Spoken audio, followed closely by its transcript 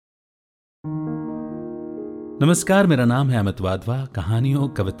नमस्कार, मेरा नाम है अमित वाधवा। कहानियों,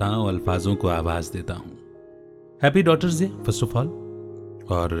 कविताओं, अल्फाजों को आवाज देता हूं। Happy daughters day first of all.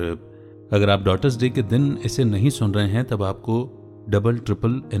 और अगर आप डॉटर्स डे के दिन इसे नहीं सुन रहे हैं तब आपको double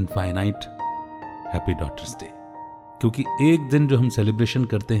triple infinite happy daughters day, क्योंकि एक दिन जो हम सेलिब्रेशन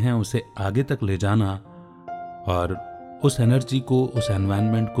करते हैं उसे आगे तक ले जाना और उस एनर्जी को, उस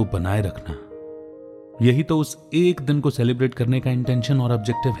एनवायरनमेंट को बनाए रखना, यही तो उस एक दिन को सेलिब्रेट करने का इंटेंशन और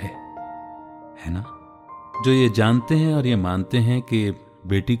ऑब्जेक्टिव है ना। जो ये जानते हैं और ये मानते हैं कि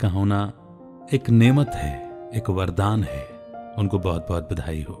बेटी का होना एक नेमत है, एक वरदान है, उनको बहुत बहुत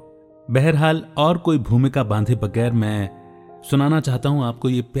बधाई हो। बहरहाल, और कोई भूमिका बांधे बगैर मैं सुनाना चाहता हूं आपको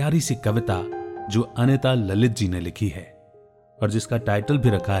ये प्यारी सी कविता जो अनिता ललित जी ने लिखी है और जिसका टाइटल भी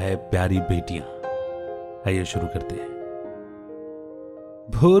रखा है प्यारी बेटियां। आइए शुरू करते हैं।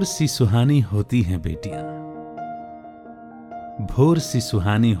 भोर सी सुहानी होती हैं बेटियां, भोर सी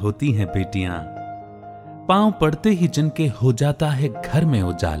सुहानी होती हैं बेटियां, पांव पड़ते ही जिनके हो जाता है घर में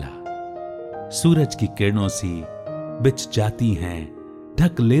उजाला। सूरज की किरणों सी बिछ जाती हैं,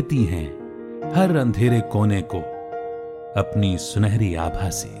 ढक लेती हैं हर अंधेरे कोने को अपनी सुनहरी आभा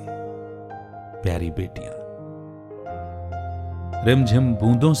से। प्यारी बेटियां रिमझिम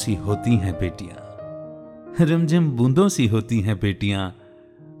बूंदों सी होती हैं बेटियां, रिमझिम बूंदों सी होती हैं बेटियां,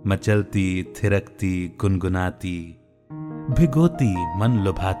 मचलती, थिरकती, गुनगुनाती, भिगोती, मन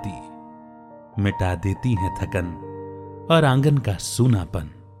लुभाती, मिटा देती हैं थकन और आंगन का सूनापन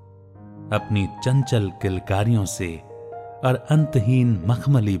अपनी चंचल किलकारियों से और अंतहीन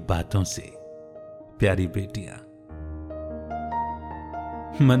मखमली बातों से। प्यारी बेटियां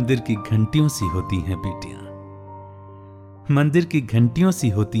मंदिर की घंटियों सी होती हैं बेटियां, मंदिर की घंटियों सी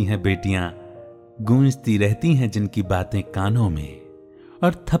होती हैं बेटियां, गूंजती रहती हैं जिनकी बातें कानों में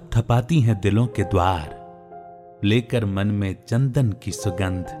और थपथपाती हैं दिलों के द्वार, लेकर मन में चंदन की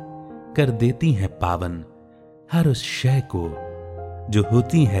सुगंध कर देती हैं पावन हर उस शय को जो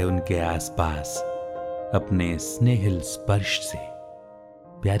होती है उनके आसपास अपने स्नेहिल स्पर्श से।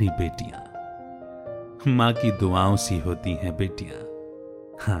 प्यारी बेटियां मां की दुआओं सी होती हैं बेटियां,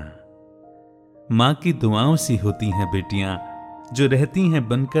 हां, मां की दुआओं सी होती हैं बेटियां, जो रहती हैं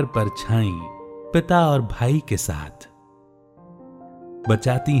बनकर परछाई पिता और भाई के साथ,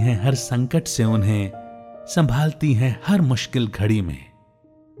 बचाती हैं हर संकट से उन्हें, संभालती हैं हर मुश्किल घड़ी में,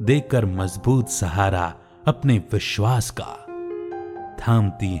 देकर मजबूत सहारा अपने विश्वास का,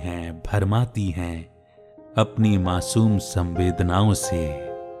 थामती हैं, भरमाती हैं अपनी मासूम संवेदनाओं से।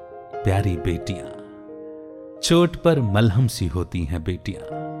 प्यारी बेटियां चोट पर मलहम सी होती हैं बेटियां,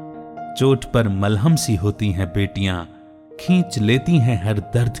 चोट पर मलहम सी होती हैं बेटियां, खींच लेती हैं हर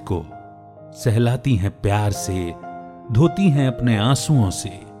दर्द को, सहलाती हैं प्यार से, धोती हैं अपने आंसुओं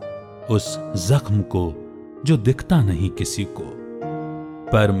से उस जख्म को जो दिखता नहीं किसी को,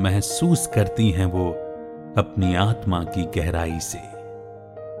 पर महसूस करती हैं वो अपनी आत्मा की गहराई से।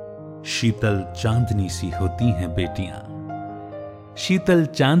 शीतल चांदनी सी होती हैं बेटियां, शीतल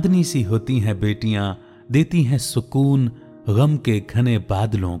चांदनी सी होती हैं बेटियां, देती हैं सुकून गम के घने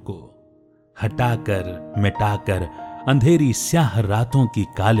बादलों को, हटाकर मिटाकर अंधेरी स्याह रातों की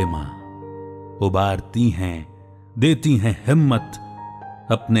कालिमा, उबारती हैं, देती हैं हिम्मत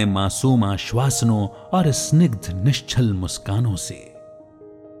अपने मासूम आश्वासनों और स्निग्ध निश्चल मुस्कानों से।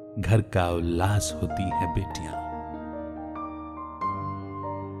 घर का उल्लास होती है बेटियां,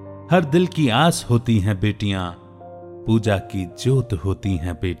 हर दिल की आस होती हैं बेटियां, पूजा की ज्योत होती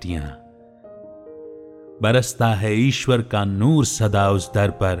हैं बेटियां, बरसता है ईश्वर का नूर सदा उस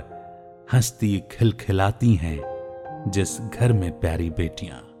दर पर, हंसती खिलखिलाती हैं जिस घर में प्यारी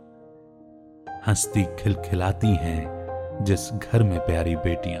बेटियां, हंसती खिलखिलाती हैं जिस घर में प्यारी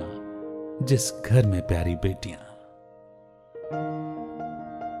बेटियां, जिस घर में प्यारी बेटियां।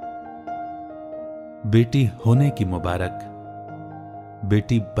 बेटी होने की मुबारक,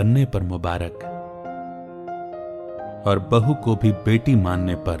 बेटी बनने पर मुबारक, और बहू को भी बेटी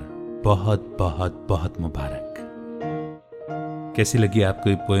मानने पर बहुत बहुत बहुत मुबारक। कैसी लगी आपको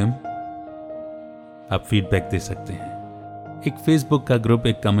ये पोएम? आप फीडबैक दे सकते हैं। एक फेसबुक का ग्रुप,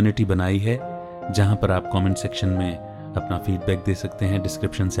 एक कम्युनिटी बनाई है जहां पर आप कमेंट सेक्शन में अपना फीडबैक दे सकते हैं।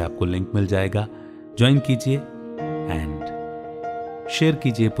 डिस्क्रिप्शन से आपको लिंक मिल जाएगा, ज्वाइन कीजिए एंड शेयर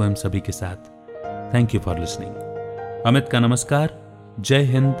कीजिए पोएम सभी के साथ। Thank you for listening. Amit का नमस्कार। जय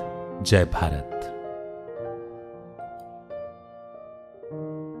हिंद, जय भारत।